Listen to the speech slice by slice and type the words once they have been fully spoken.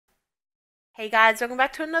Hey guys, welcome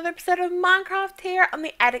back to another episode of Minecraft here on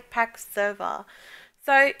the AddictPakt server.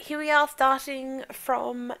 So here we are starting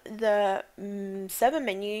from the server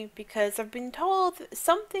menu because I've been told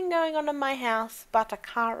something going on in my house, but I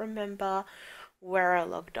can't remember where I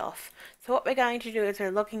logged off. So what we're going to do is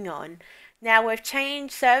we're logging on. Now we've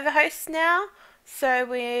changed server hosts now, so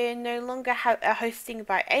we're no longer hosting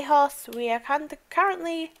by a host. We are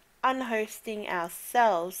currently unhosting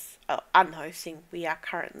ourselves. Oh, unhosting. We are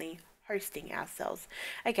currently hosting ourselves.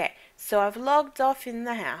 Okay, so I've logged off in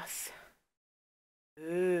the house.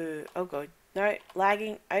 Ooh, oh god, no,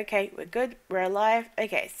 lagging. Okay, we're good, we're alive.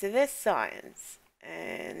 Okay, so there's science,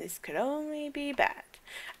 and this could only be bad.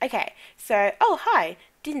 Okay, so, oh hi,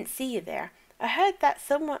 didn't see you there. I heard that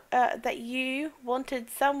that you wanted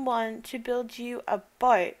someone to build you a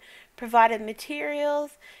boat, provided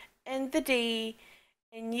materials and the D,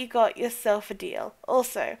 and you got yourself a deal.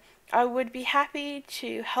 Also, I would be happy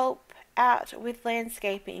to help out with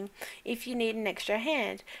landscaping if you need an extra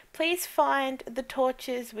hand. Please find the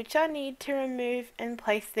torches which I need to remove and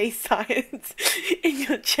place these signs in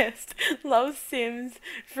your chest. Love Sims,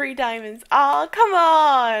 free diamonds. Oh, come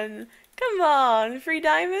on! Come on, free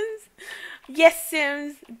diamonds? Yes,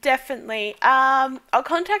 Sims, definitely. I'll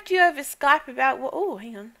contact you over Skype about what. Oh,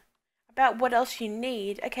 hang on. About what else you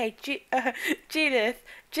need. Okay, Judith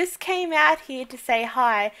just came out here to say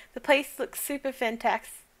hi. The place looks super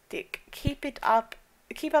fantastic. Keep it up.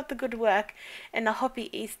 Keep up the good work and a happy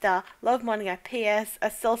Easter. Love Monica. P.S. I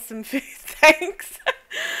sell some food. Thanks.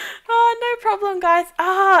 Oh, no problem, guys.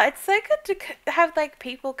 It's so good to have like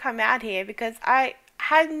people come out here because I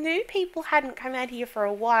knew people hadn't come out here for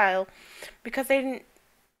a while because they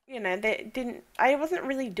didn't. I wasn't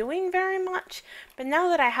really doing very much, but now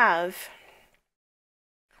that I have,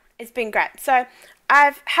 it's been great. So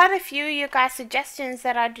I've had a few of you guys' suggestions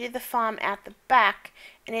that I do the farm out the back,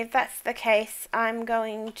 and if that's the case, I'm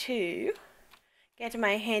going to get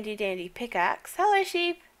my handy dandy pickaxe. Hello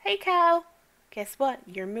sheep, hey cow. Guess what?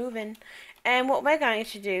 You're moving. And what we're going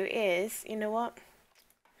to do is, you know what?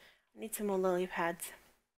 I need some more lily pads.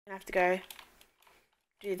 I have to go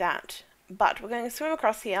do that. But we're going to swim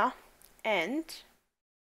across here, and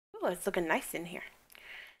oh, it's looking nice in here.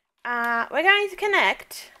 We're going to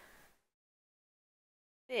connect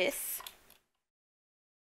this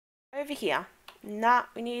over here. Nah,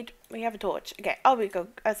 we have a torch. Okay, oh,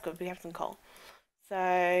 that's good, we have some coal.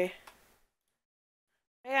 So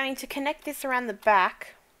we're going to connect this around the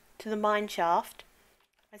back to the mine shaft.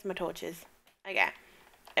 Where's my torches? Okay,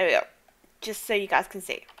 there we go. Just so you guys can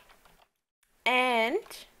see. And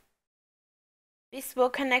this will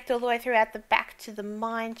connect all the way throughout the back to the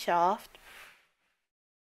mine shaft.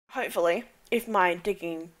 Hopefully, if my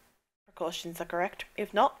digging precautions are correct.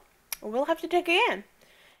 If not, we'll have to dig again.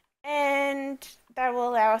 And that will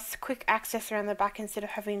allow us quick access around the back instead of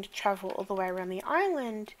having to travel all the way around the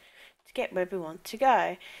island to get where we want to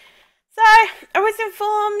go. So, I was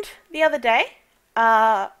informed the other day,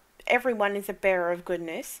 everyone is a bearer of good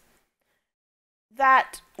news,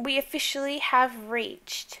 that we officially have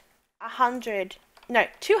reached 200,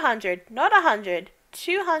 not 100,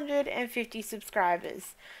 250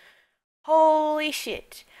 subscribers. Holy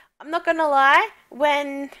shit. I'm not gonna lie,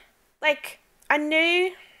 I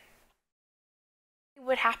knew it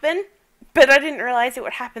would happen, but I didn't realize it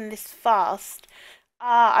would happen this fast.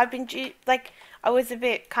 I was a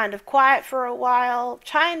bit kind of quiet for a while,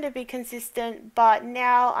 trying to be consistent, but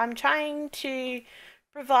now I'm trying to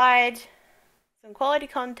provide some quality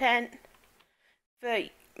content for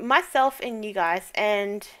myself and you guys,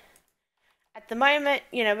 and at the moment,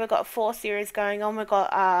 we've got 4 series going on. We've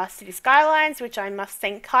got City Skylines, which I must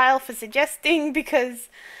thank Kyle for suggesting because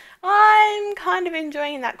I'm kind of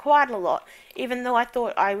enjoying that quite a lot, even though I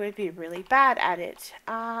thought I would be really bad at it.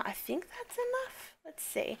 I think that's enough. Let's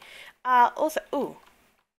see. Also, ooh,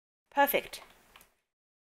 perfect.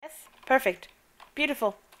 Yes, perfect.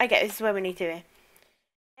 Beautiful. Okay, this is where we need to be.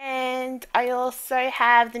 And I also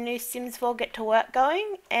have the new Sims 4 Get to Work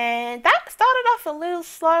going, and that started off a little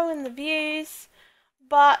slow in the views,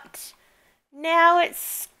 but now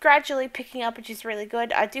it's gradually picking up, which is really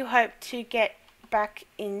good. I do hope to get back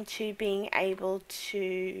into being able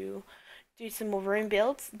to do some more room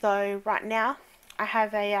builds, though right now I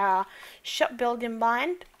have a shop build in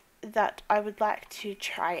mind that I would like to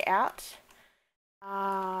try out.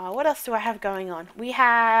 What else do I have going on? We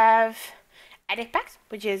have AddictPakt,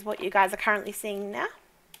 which is what you guys are currently seeing now.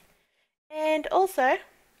 And also,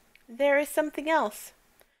 there is something else.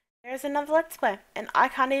 There is another Let's Play, and I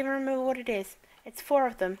can't even remember what it is. It's 4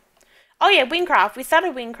 of them. Oh yeah, YOUcraft. We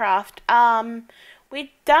started YOUcraft.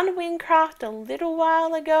 We'd done YOUcraft a little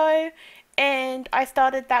while ago, and I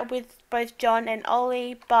started that with both John and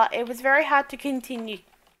Ollie, but it was very hard to continue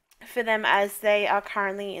for them as they are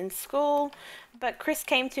currently in school. But Chris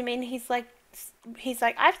came to me and he's like,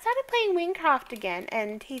 I've started playing YOUcraft again,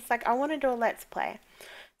 and he's like, I want to do a let's play.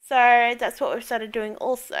 So that's what we've started doing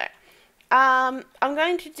also. I'm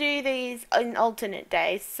going to do these in alternate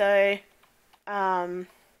days. So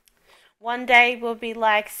one day will be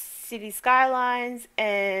like City Skylines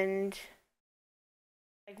and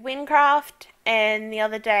like YOUcraft, and the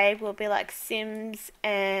other day will be like Sims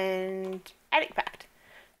and AddictPakt.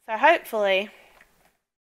 So hopefully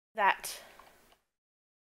that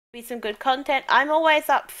will be some good content. I'm always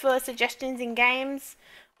up for suggestions in games.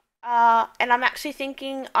 And I'm actually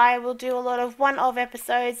thinking I will do a lot of one-off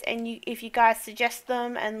episodes, and if you guys suggest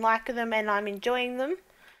them and like them and I'm enjoying them,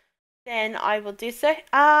 then I will do so.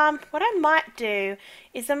 What I might do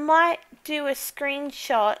is I might do a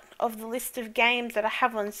screenshot of the list of games that I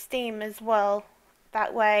have on Steam as well,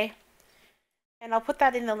 that way. And I'll put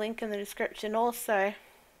that in the link in the description also.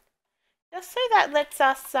 Just so that lets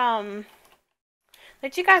us,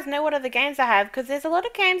 let you guys know what other games I have, because there's a lot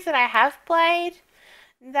of games that I have played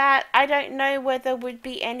that I don't know whether would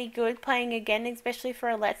be any good playing again, especially for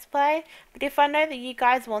a let's play. But if I know that you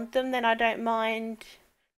guys want them, then I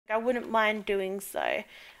wouldn't mind doing so.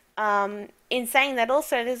 In saying that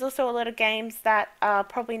also, there's also a lot of games that are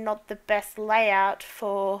probably not the best layout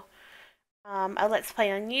for a let's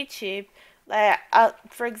play on YouTube.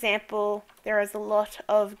 For example, there is a lot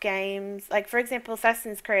of games, like for example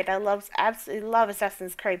Assassin's Creed. I absolutely love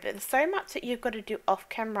Assassin's Creed, but there's so much that you've got to do off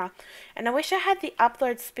camera, and I wish I had the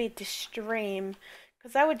upload speed to stream,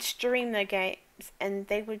 because I would stream the games and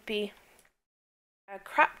they would be a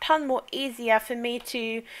crap ton more easier for me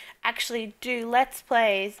to actually do let's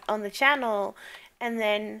plays on the channel, and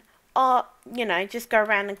then just go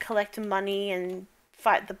around and collect money and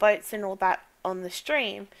fight the boats and all that on the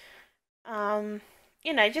stream.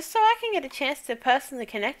 Just so I can get a chance to personally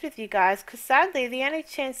connect with you guys, because sadly the only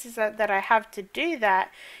chances that I have to do that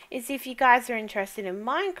is if you guys are interested in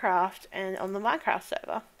Minecraft and on the Minecraft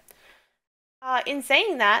server. In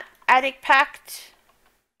saying that, AddictPakt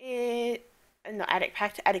is not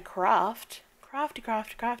AddictPakt, AddictCraft,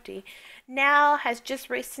 crafty, now has just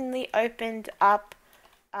recently opened up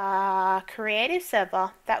a creative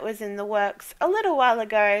server that was in the works a little while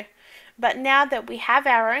ago. But now that we have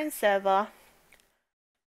our own server,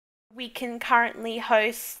 we can currently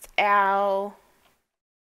host our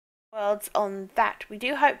worlds on that. We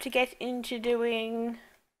do hope to get into doing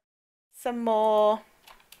some more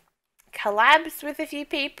collabs with a few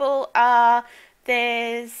people.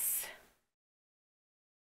 There's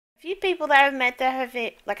a few people that I've met that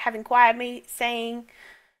have inquired me saying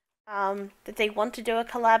that they want to do a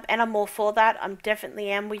collab, and I'm all for that. I'm definitely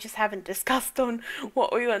am. We just haven't discussed on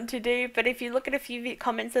what we want to do. But if you look at a few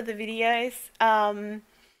comments of the videos,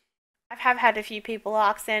 I have had a few people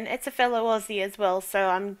ask, and it's a fellow Aussie as well, so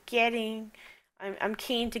I'm keen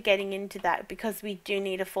to getting into that, because we do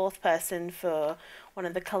need a fourth person for one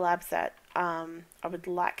of the collabs that I would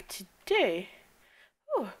like to do.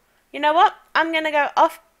 Ooh. You know what? I'm gonna go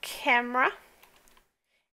off camera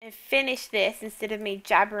and finish this instead of me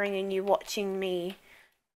jabbering and you watching me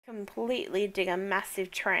completely dig a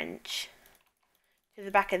massive trench to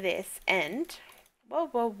the back of this end.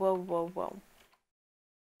 Whoa.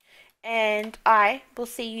 And I will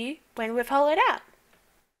see you when we've hollowed out.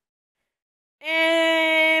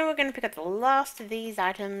 And we're going to pick up the last of these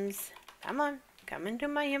items. Come on, come into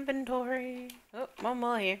my inventory. Oh, one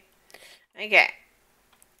more here. Okay.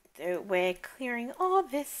 So we're clearing all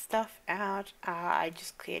this stuff out. I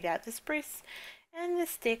just cleared out the spruce and the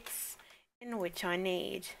sticks in which I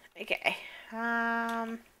need. Okay.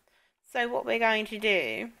 So what we're going to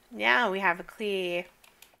do, now we have a clear...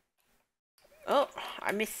 Oh,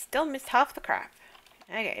 I still missed half the crap.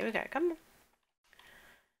 Okay, here we go. Come on.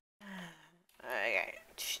 Okay.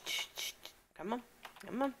 Come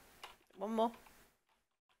on. One more.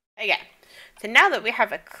 Okay. So now that we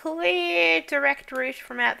have a clear direct route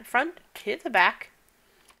from out the front to the back.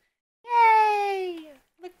 Yay!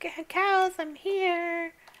 Look at cows, I'm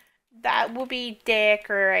here. That will be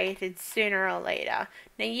decorated sooner or later.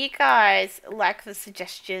 Now you guys like the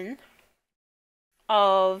suggestion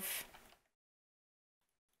of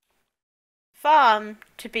farm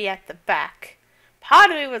to be at the back.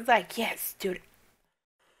 Part of me was like, yes, dude.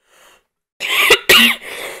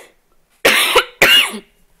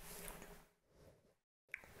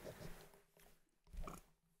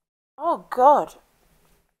 Oh god.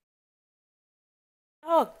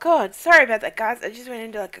 Oh god. Sorry about that, guys. I just went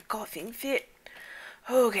into like a coughing fit.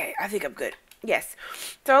 Okay, I think I'm good. Yes.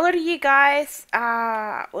 So a lot of you guys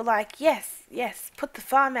were like, yes, yes, put the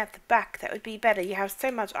farm out the back. That would be better. You have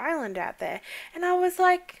so much island out there. And I was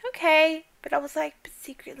like, okay. But I was like, but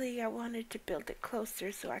secretly I wanted to build it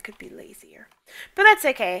closer so I could be lazier. But that's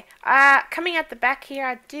okay. Coming out the back here,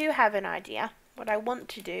 I do have an idea. What I want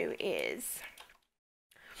to do is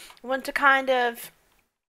I want to kind of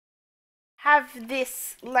have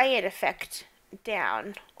this layered effect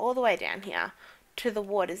down, all the way down here to the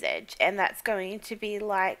water's edge, and that's going to be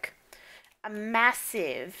like a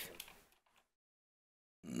massive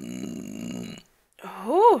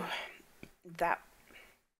that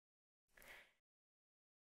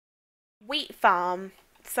wheat farm.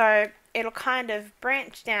 So it'll kind of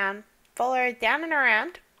branch down, follow down and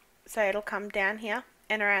around. So it'll come down here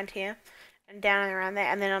and around here and down and around there,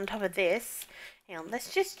 and then on top of this,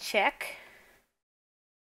 let's just check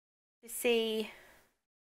to see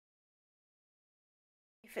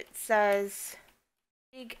if it says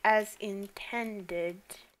big as intended.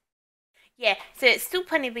 Yeah, so it's still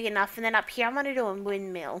plenty big enough. And then up here, I'm going to do a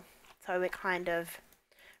windmill. So it kind of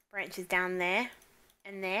branches down there,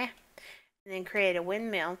 and then create a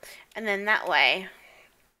windmill. And then that way,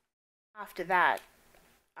 after that,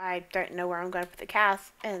 I don't know where I'm going to put the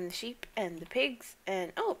cows and the sheep and the pigs.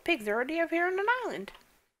 And, oh, pigs are already over here on an island.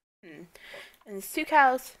 And there's 2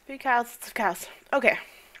 cows, 3 cows, 2 cows. Okay.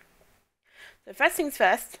 So first things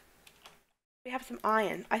first, we have some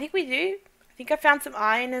iron. I think we do. I think I found some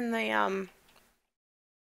iron in the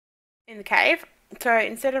cave. So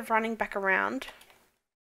instead of running back around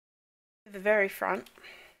to the very front,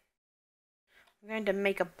 I'm going to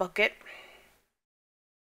make a bucket.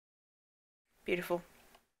 Beautiful.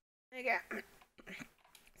 Okay.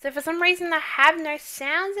 So for some reason I have no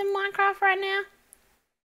sounds in Minecraft right now.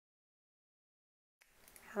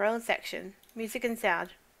 Roll section. Music and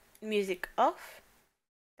sound. Music off.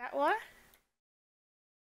 That why?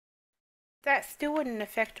 That still wouldn't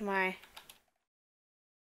affect my...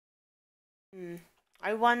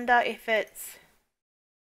 I wonder if it's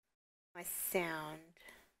my sound.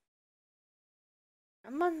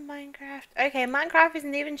 I'm on Minecraft. Okay, Minecraft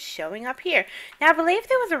isn't even showing up here. Now, I believe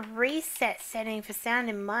there was a reset setting for sound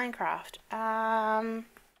in Minecraft.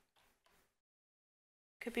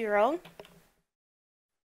 Could be wrong.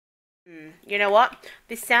 You know what?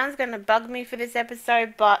 This sound's going to bug me for this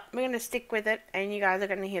episode, but we're going to stick with it, and you guys are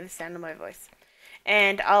going to hear the sound of my voice.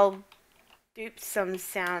 And I'll dupe some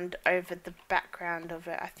sound over the background of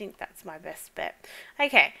it. I think that's my best bet.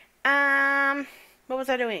 Okay. What was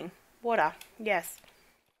I doing? Water. Yes.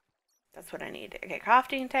 That's what I need. Okay,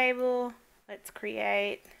 crafting table. Let's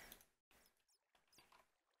create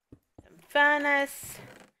some furnace.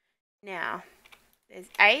 Now, there's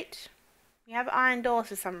 8. We have iron doors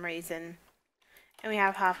for some reason. And we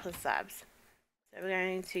have half the slabs. So we're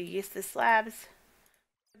going to use the slabs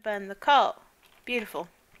to burn the coal. Beautiful.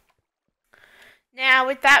 Now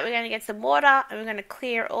with that, we're going to get some water and we're going to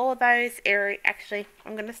clear all those areas. Actually,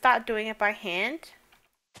 I'm going to start doing it by hand.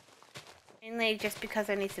 Mainly just because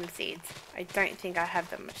I need some seeds. I don't think I have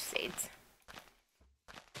that much seeds.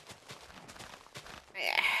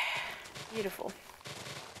 Yeah. Beautiful.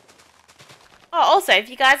 Oh, also, if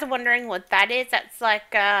you guys are wondering what that is, that's like,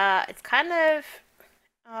 it's kind of,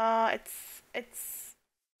 oh,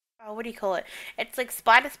 what do you call it? It's like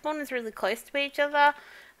spider spawners really close to each other.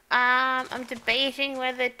 I'm debating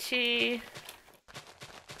whether to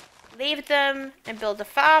leave them and build a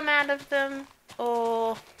farm out of them,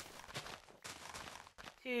 or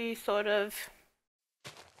to sort of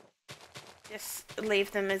just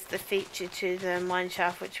leave them as the feature to the mine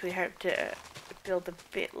shaft, which we hope to build a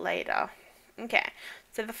bit later. Okay,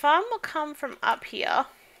 so the farm will come from up here,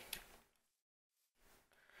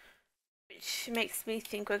 which makes me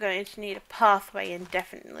think we're going to need a pathway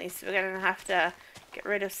indefinitely, so we're going to have to get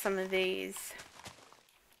rid of some of these.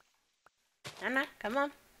 No, come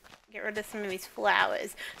on. Get rid of some of these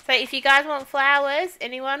flowers. So if you guys want flowers,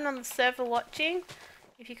 anyone on the server watching,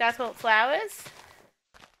 if you guys want flowers,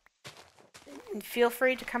 feel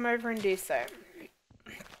free to come over and do so.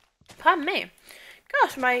 Pardon me.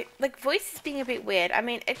 Gosh, my voice is being a bit weird. I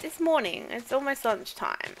mean, it's morning. It's almost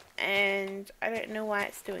lunchtime. And I don't know why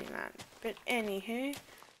it's doing that. But anywho.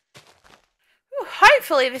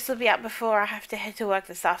 Hopefully this will be up before I have to head to work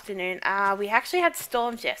this afternoon. We actually had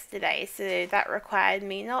storms yesterday, so that required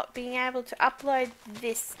me not being able to upload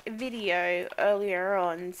this video earlier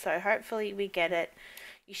on. So hopefully we get it.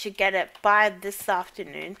 You should get it by this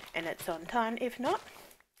afternoon, and it's on time. If not,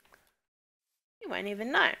 you won't even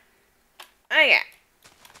know. Okay.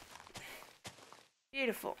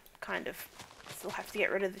 Beautiful. Kind of. Still have to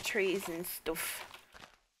get rid of the trees and stuff.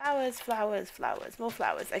 Flowers, flowers, flowers. More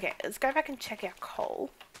flowers. Okay, let's go back and check our coal.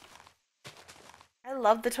 I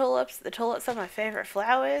love the tulips. The tulips are my favourite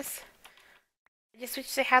flowers. I just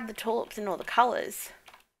wish they had the tulips in all the colours.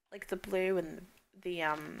 Like the blue and the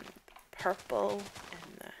purple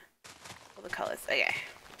and all the colours. Okay.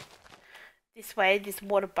 This way, this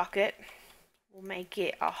water bucket will make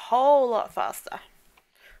it a whole lot faster.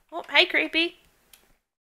 Oh, hey creepy.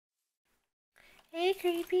 Hey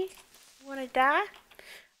creepy. Wanna die?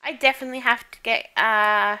 I definitely have to get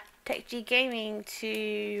TechG Gaming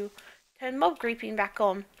to turn mob creeping back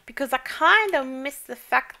on, because I kind of miss the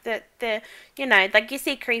fact that you know, like you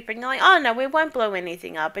see creeper and you're like, oh no, we won't blow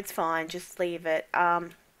anything up, it's fine, just leave it.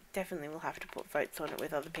 Definitely will have to put votes on it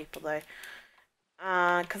with other people though.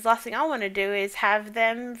 Because last thing I want to do is have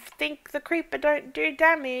them think the creeper don't do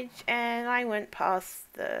damage, and I went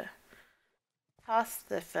past the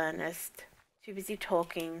furnace, too busy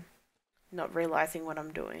talking, not realizing what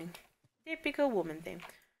I'm doing. Typical woman thing.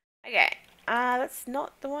 Okay, that's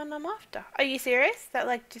not the one I'm after. Are you serious? That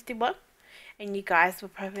like just did one? And you guys were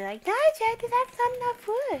probably like, no, Jodie, that's not enough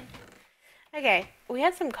wood. Okay, we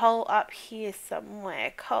had some coal up here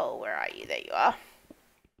somewhere. Coal, where are you? There you are.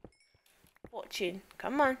 Fortune,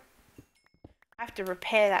 come on. I have to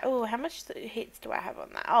repair that. Oh, how much hits do I have on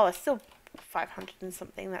that? Oh, it's still 500 and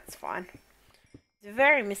something. That's fine. It's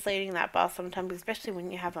very misleading, that bar, sometimes, especially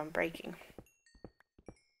when you have unbreaking.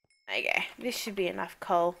 Okay, this should be enough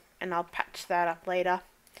coal, and I'll patch that up later.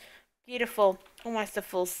 Beautiful. Almost a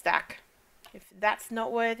full stack. If that's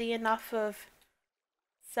not worthy enough of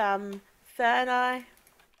some ferni,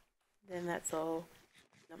 then that's all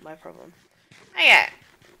not my problem. Okay.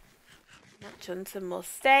 Munch on some more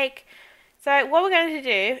steak. So what we're going to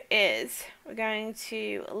do is we're going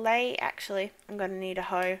to lay, actually, I'm going to need a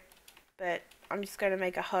hoe, but I'm just going to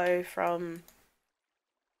make a hoe from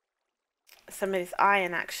some of this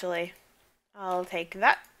iron, actually. I'll take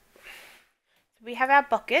that. So we have our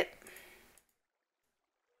bucket.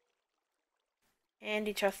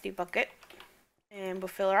 Handy trusty bucket. And we'll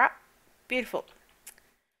fill her up. Beautiful.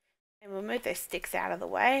 And we'll move those sticks out of the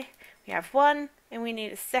way. We have one, and we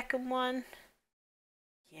need a second one.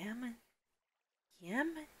 Yeah, man. Yeah,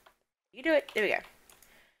 man. You do it. There we go.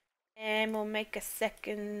 And we'll make a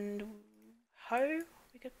second hoe.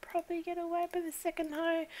 We could probably get away with a second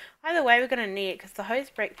hoe. Either way, we're going to need it because the hoes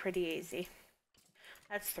break pretty easy.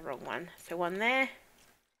 That's the wrong one. So one there.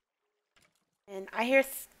 And I hear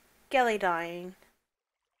Skelly dying.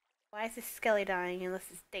 Why is this Skelly dying unless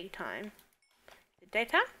it's daytime? Is it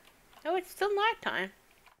daytime? No, it's still nighttime.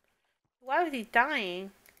 Why was he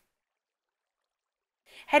dying?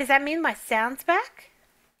 Hey, does that mean my sound's back?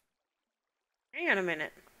 Hang on a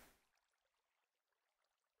minute.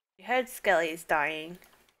 You heard Skelly's dying.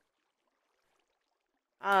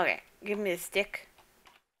 Okay, give me a stick.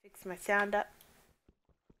 Fix my sound up.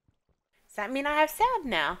 Does that mean I have sound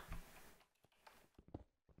now?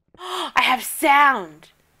 I have sound!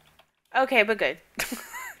 Okay, we're good.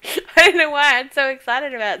 I don't know why I'm so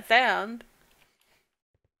excited about sound.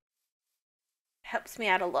 Helps me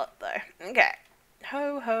out a lot though. Okay.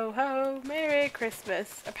 Ho ho ho, Merry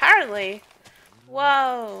Christmas. Apparently.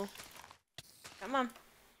 Whoa. Come on.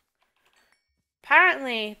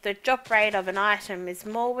 Apparently the drop rate of an item is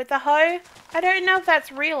more with the hoe. I don't know if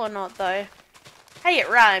that's real or not though. Hey, it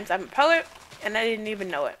rhymes. I'm a poet and I didn't even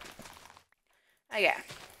know it. Okay.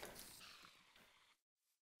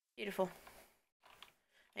 Beautiful.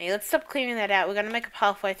 Hey, let's stop cleaning that out. We're going to make up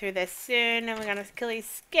halfway through this soon, and we're going to kill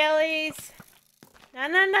these skellies. No,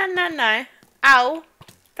 no, no, no, no. Ow.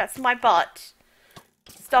 That's my butt.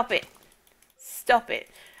 Stop it. Stop it.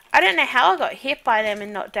 I don't know how I got hit by them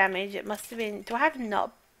and not damaged. It must have been... Do I have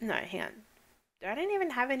not... No, hang on. I don't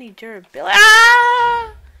even have any durability.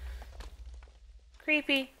 Ah!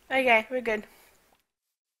 Creepy. Okay, we're good.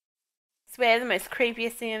 I swear the most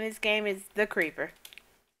creepiest thing in this game is the creeper.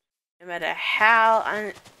 No matter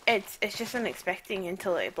how... It's just unexpected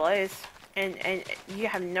until it blows. And you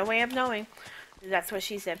have no way of knowing. That's what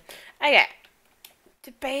she said. Okay.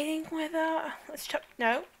 Debating whether... Let's chop...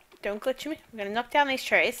 No. Don't glitch me. I'm going to knock down these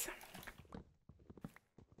trees.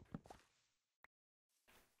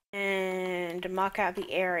 And mark out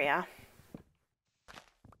the area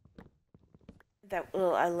that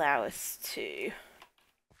will allow us to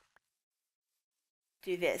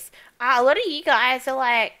do this. A lot of you guys are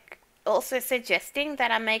like also suggesting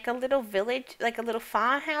that I make a little village, like a little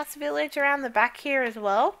farmhouse village around the back here as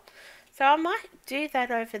well. So I might do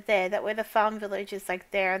that over there. That way the farm village is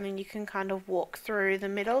like there, and then you can kind of walk through the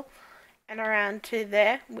middle and around to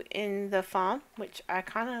there in the farm, which I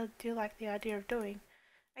kind of do like the idea of doing.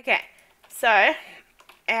 Okay, so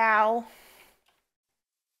our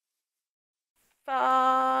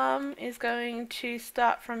farm is going to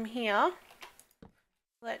start from here.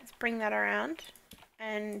 Let's bring that around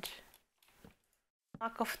and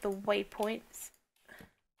mark off the waypoints.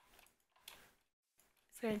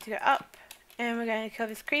 It's going to go up, and we're going to kill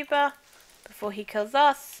this creeper before he kills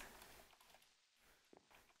us.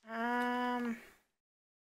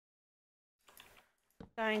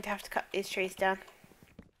 Going to have to cut these trees down.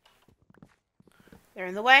 They're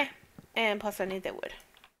in the way, and plus I need their wood.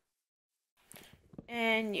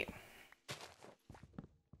 And you.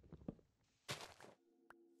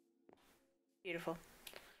 Beautiful.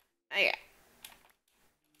 Okay.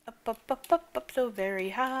 Up, so very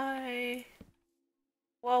high.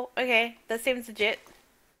 Well, okay, that seems legit.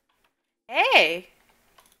 Hey!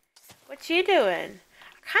 What you doing?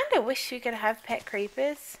 I kinda wish we could have pet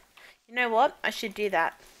creepers. You know what? I should do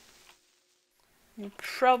that. You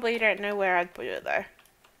probably don't know where I'd put it though.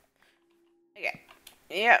 Okay.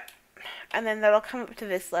 Yep. And then that'll come up to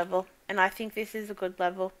this level. And I think this is a good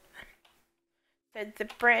level. So the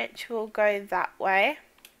branch will go that way.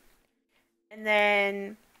 And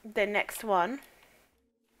then the next one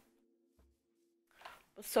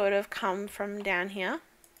will sort of come from down here.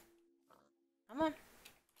 Come on.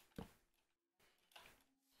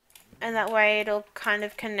 And that way it'll kind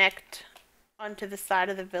of connect onto the side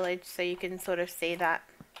of the village so you can sort of see that.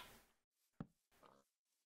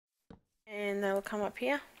 And they'll come up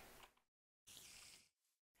here.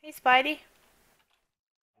 Hey, Spidey.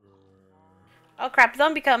 Oh crap,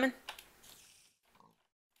 zombie coming.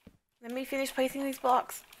 Let me finish placing these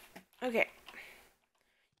blocks. Okay.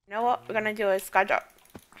 You know what? We're gonna do a sky drop.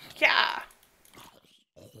 Yeah.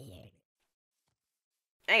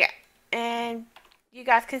 Okay. And you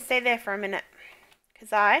guys can stay there for a minute.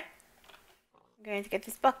 Because I'm going to get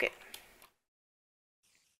this bucket.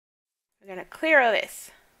 We're gonna clear all this.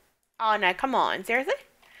 Oh no, come on. Seriously?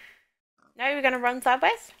 No, we're gonna run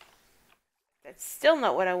sideways? That's still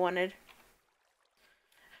not what I wanted.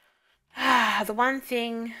 The one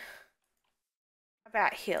thing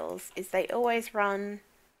about hills is they always run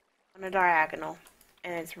on a diagonal.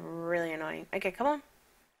 And it's really annoying. Okay, come on.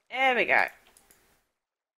 There we go.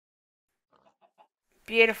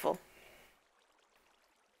 Beautiful.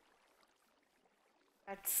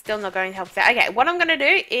 That's still not going to help us out. Okay, what I'm going to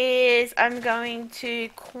do is I'm going to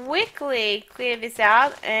quickly clear this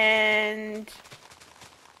out and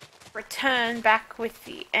return back with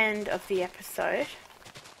the end of the episode.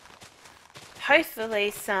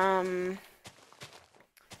 Hopefully some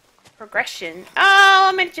progression. Oh,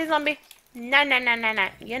 I'm a zombie. No, no, no, no, no.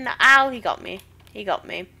 You're not. Ow, he got me. He got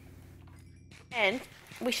me. And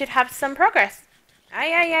we should have some progress.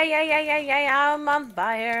 I'm on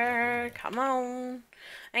fire. Come on.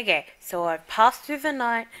 Okay, so I've passed through the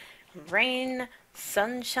night. Rain,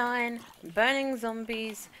 sunshine, burning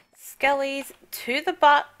zombies, skellies to the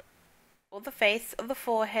butt, or the face, or the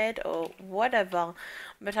forehead, or whatever.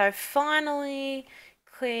 But I've finally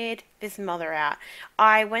cleared this mother out.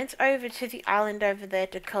 I went over to the island over there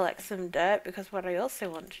to collect some dirt because what I also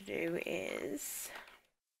want to do is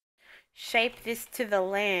shape this to the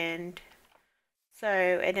land so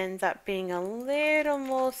it ends up being a little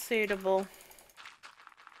more suitable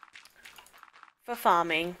for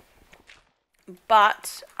farming.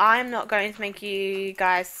 But I'm not going to make you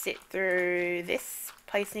guys sit through this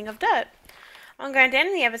placing of dirt. I'm going to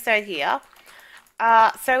end the episode here.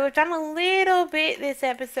 So we've done a little bit this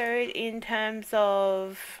episode in terms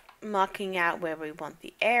of marking out where we want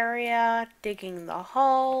the area, digging the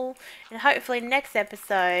hole, and hopefully next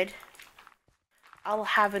episode I'll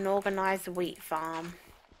have an organized wheat farm.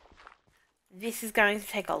 This is going to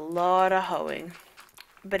take a lot of hoeing.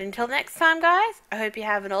 But until next time, guys, I hope you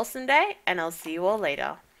have an awesome day, and I'll see you all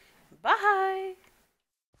later. Bye!